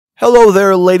Hello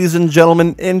there, ladies and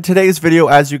gentlemen. In today's video,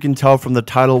 as you can tell from the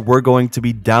title, we're going to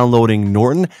be downloading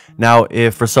Norton. Now,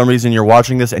 if for some reason you're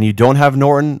watching this and you don't have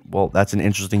Norton, well, that's an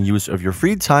interesting use of your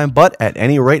free time. But at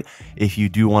any rate, if you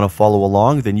do want to follow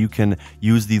along, then you can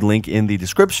use the link in the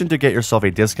description to get yourself a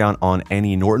discount on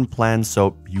any Norton plan.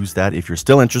 So use that if you're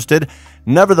still interested.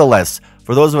 Nevertheless,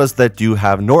 for those of us that do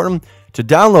have Norton, to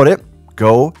download it,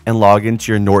 go and log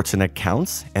into your Norton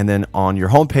accounts, and then on your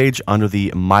homepage under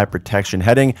the My Protection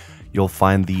heading, you'll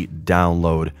find the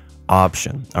download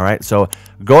option. All right, so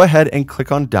go ahead and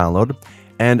click on download,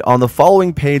 and on the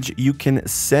following page, you can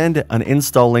send an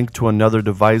install link to another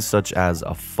device such as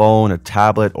a phone, a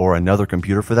tablet, or another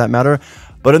computer for that matter.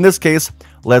 But in this case,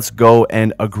 let's go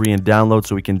and agree and download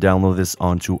so we can download this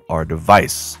onto our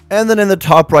device. And then in the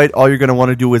top right, all you're going to want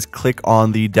to do is click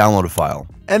on the download file.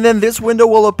 And then this window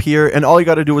will appear, and all you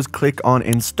got to do is click on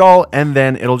install, and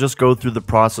then it'll just go through the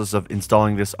process of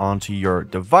installing this onto your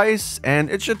device, and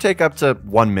it should take up to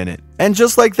 1 minute. And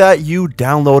just like that, you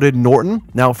downloaded Norton.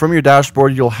 Now from your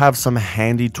dashboard, you'll have some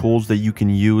handy tools that you can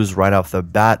use right off the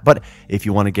bat, but if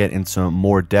you want to get into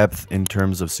more depth in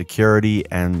terms of security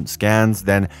and scans,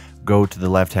 then go to the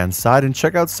left-hand side and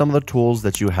check out some of the tools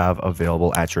that you have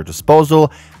available at your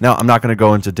disposal. Now, I'm not going to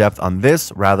go into depth on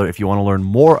this. Rather, if you want to learn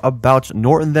more about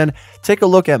Norton, then take a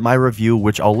look at my review,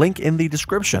 which I'll link in the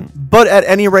description. But at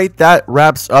any rate, that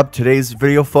wraps up today's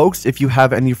video, folks. If you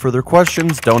have any further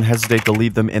questions, don't hesitate to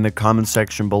leave them in the comment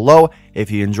section below.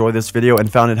 If you enjoyed this video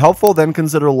and found it helpful, then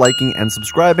consider liking and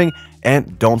subscribing.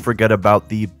 And don't forget about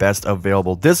the best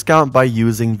available discount by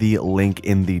using the link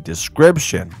in the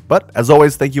description. But as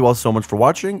always, thank you all so much for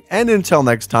watching, and until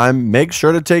next time, make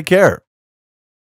sure to take care.